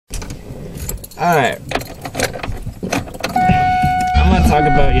Alright. I'm gonna talk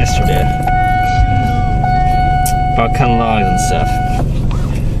about yesterday. About cutting logs and stuff.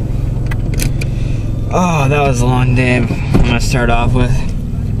 Oh, that was a long day I'm gonna start off with.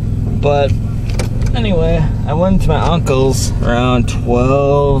 But anyway, I went to my uncle's around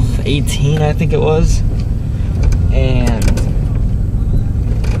 12:18, I think it was. And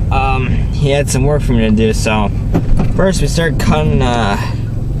he had some work for me to do, so first we started cutting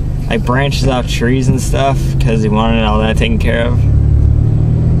like branches off trees and stuff because he wanted all that taken care of.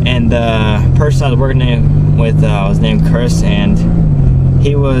 And the person I was working with was named Chris, and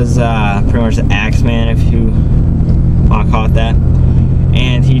he was pretty much the axe man, if you want to call it that.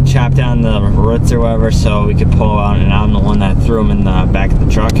 And he chopped down the roots or whatever so we could pull out, and I'm the one that threw them in the back of the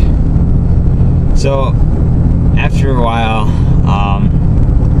truck. So after a while,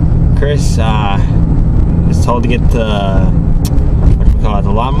 Chris was told to get the, what do we call it,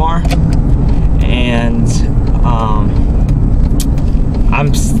 the lawnmower, and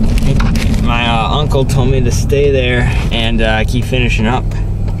my uncle told me to stay there and keep finishing up.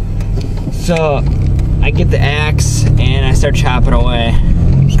 So I get the axe and I start chopping away,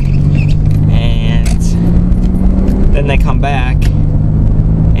 and then they come back,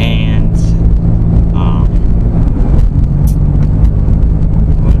 and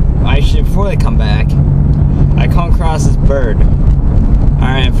before they come back, I come across this bird.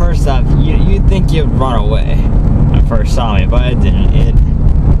 Alright, first off, you'd think you'd run away when it first saw me, but it didn't. It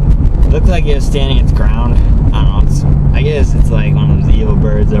looked like it was standing its ground. I don't know, I guess it's like one of those evil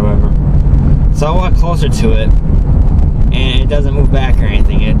birds or whatever. So I walk closer to it, and it doesn't move back or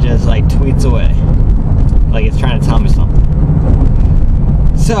anything. It just like tweets away, like it's trying to tell me something.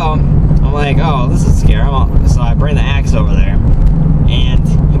 So I'm like, oh, this is scary. So I bring the axe over there, and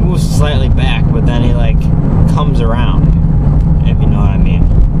he moves slightly back, but then he like comes around, if you know what I mean.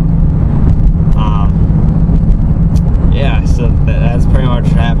 Yeah, so that's pretty much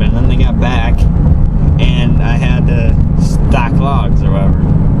what happened. And then they got back, and I had to stack logs or whatever.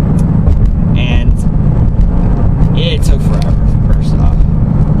 And it took forever, first off.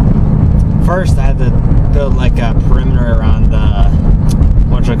 First, I had to build like a perimeter around the,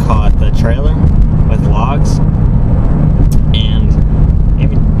 what you call it, the trailer with logs.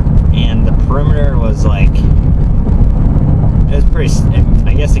 And the perimeter was like, it was pretty,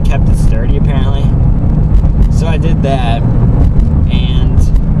 I guess it kept it sturdy apparently. So I did that, and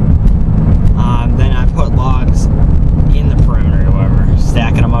then I put logs in the perimeter or whatever,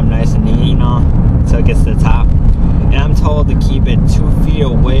 stacking them up nice and neat, you know, so it gets to the top. And I'm told to keep it 2 feet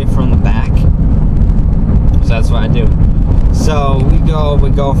away from the back, so that's what I do. So we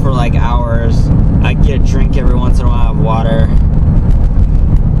go for like hours. I get a drink every once in a while of water,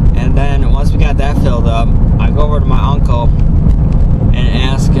 and then once we got that filled up, I go over to my uncle and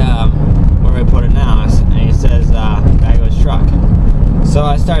ask where do we put it now, and he says back of his truck. So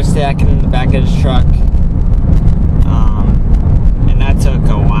I start stacking in the back of his truck, and that took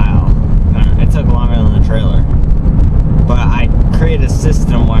a while. It took longer than the trailer, but I created a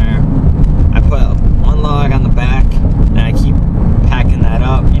system where I put one log on the back, and I keep packing that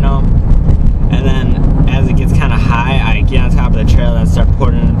up, you know, and then as it gets kind of high, I get on top of the trailer and start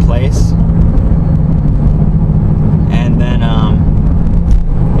putting it in place. And then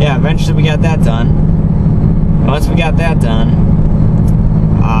yeah, eventually we got that done. Once we got that done,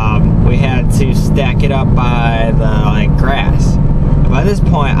 we had to stack it up by the like grass. By this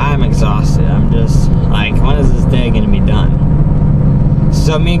point, I'm exhausted. I'm just like, when is this day gonna be done?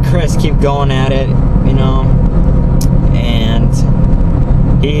 So me and Chris keep going at it, you know, and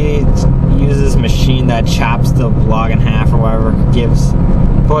he uses this machine that chops the log in half or whatever, he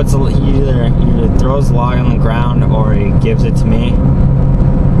either throws the log on the ground or he gives it to me.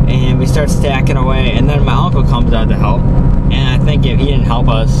 And we start stacking away, and then my uncle comes out to help, and I think if he didn't help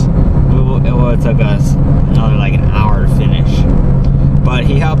us, it would have took us another like an hour to finish. But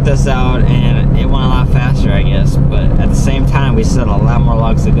he helped us out, and it went a lot faster, I guess, but at the same time we still had a lot more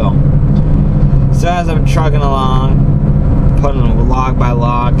logs to go. So as I'm trucking along, putting log by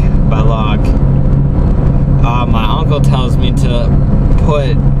log by log, my uncle tells me to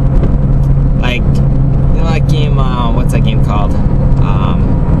put, like, you know that game, what's that game called?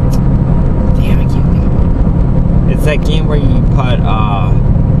 Damn, I can't think of it. It's that game where you put,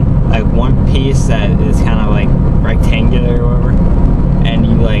 like one piece that is kind of like rectangular or whatever, and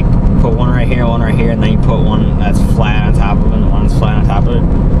you like put one right here, and then you put one that's flat on top of it, and one that's flat on top of it.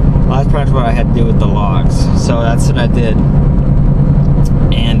 Well, that's pretty much what I had to do with the logs. So that's what I did.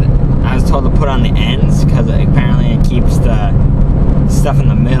 And I was told to put on the ends because apparently it keeps the stuff in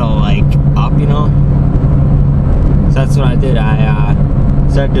the middle like up, you know. So that's what I did. I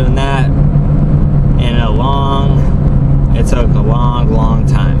started doing that, And it took a long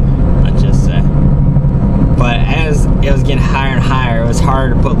time, let's just say. But as it was getting higher and higher, it was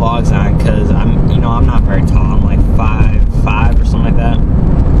harder to put logs on because I'm not very tall. I'm like 5'5" or something like that.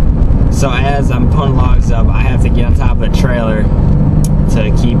 So as I'm putting logs up, I have to get on top of the trailer to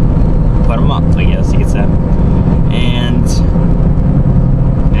put them up, I guess you could say. And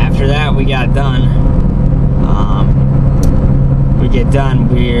after that, we got done. We get done.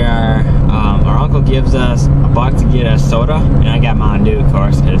 Our uncle gives us $1 to get a soda, and I got Mountain Dew, of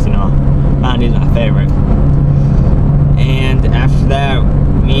course, because Mountain Dew is my favorite. And after that,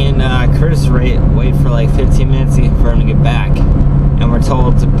 me and Chris wait for like 15 minutes for him to get back, and we're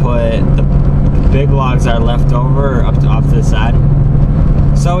told to put the big logs that are left over off to the side.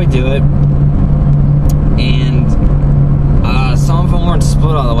 So we do it, and some of them weren't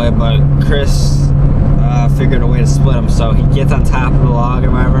split all the way, but Chris figured a way to split them. So he gets on top of the log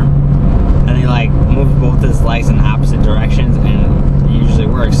or whatever, and he like moves both his legs in opposite directions, and it usually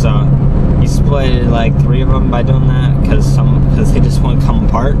works. So he split like 3 of them by doing that because they just wouldn't come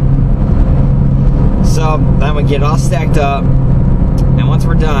apart. So then we get it all stacked up, and once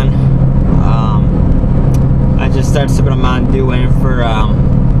we're done, I just start sipping a Mountain Dew, waiting for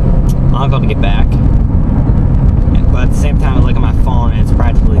my uncle to get back. But at the same time, I look at my phone and it's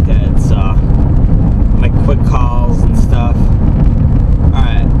practically dead, so I make quick calls and stuff.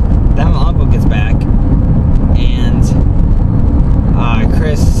 Alright, then my uncle gets back, and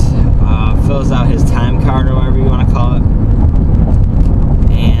Chris fills out his time card or whatever you want to call it,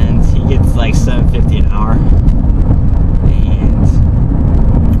 and he gets like $7.50 an hour. And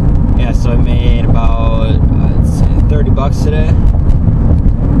yeah, so I made about $30 today.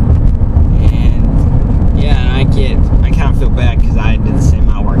 And yeah, and I kind of feel bad because I did the same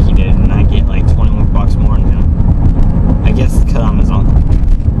amount of work he did, and I get like $21 more than him. I guess because I'm his uncle.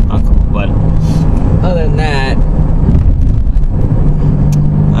 But other than that,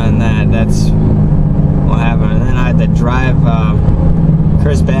 that's what happened. And then I had to drive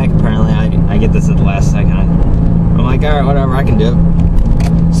Chris back. Apparently, I get this at the last second. I'm like, all right, whatever, I can do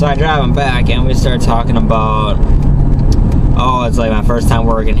it. So I drive him back, and we start talking about, oh, it's like my first time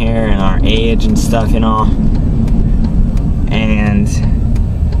working here and our age and stuff, And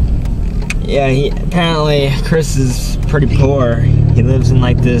yeah, apparently Chris is pretty poor. He lives in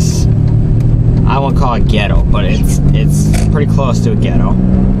like this, I won't call it ghetto, but it's pretty close to a ghetto.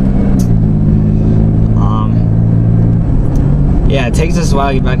 Yeah, it takes us a while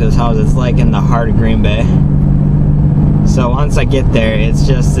to get back to this house. It's like in the heart of Green Bay. So once I get there, it's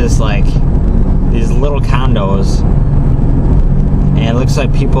just this like these little condos, and it looks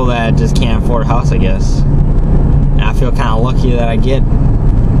like people that just can't afford a house, I guess. And I feel kind of lucky that I get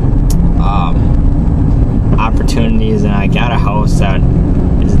opportunities, and I got a house that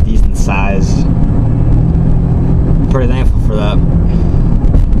is a decent size. I'm pretty thankful for that.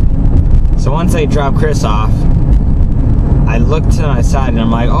 So once I drop Chris off, I look to my side and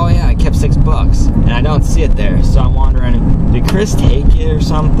I'm like, oh yeah, I kept $6, and I don't see it there. So I'm wondering, did Chris take it or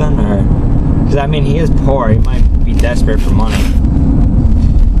something? Or because I mean, he is poor, he might be desperate for money,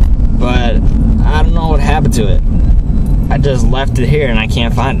 but I don't know what happened to it. I just left it here and I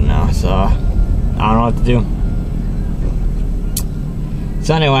can't find it now, so I don't know what to do.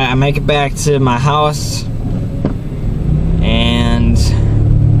 So anyway, I make it back to my house, and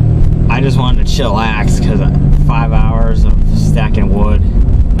I just wanted to chillax because 5 hours of stacking wood,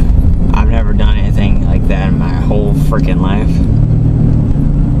 I've never done anything like that in my whole freaking life.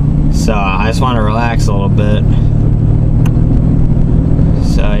 So I just want to relax a little bit.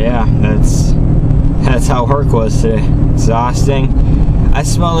 So yeah, that's how work was today. Exhausting. I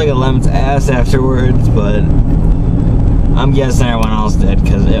smelled like a lemon's ass afterwards, but I'm guessing everyone else did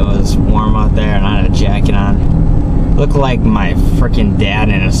because it was warm out there and I had a jacket on. Looked like my freaking dad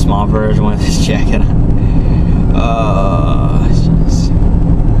in a small version with his jacket on.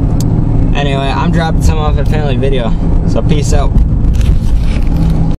 Anyway, I'm dropping some off at Family Video, so peace out.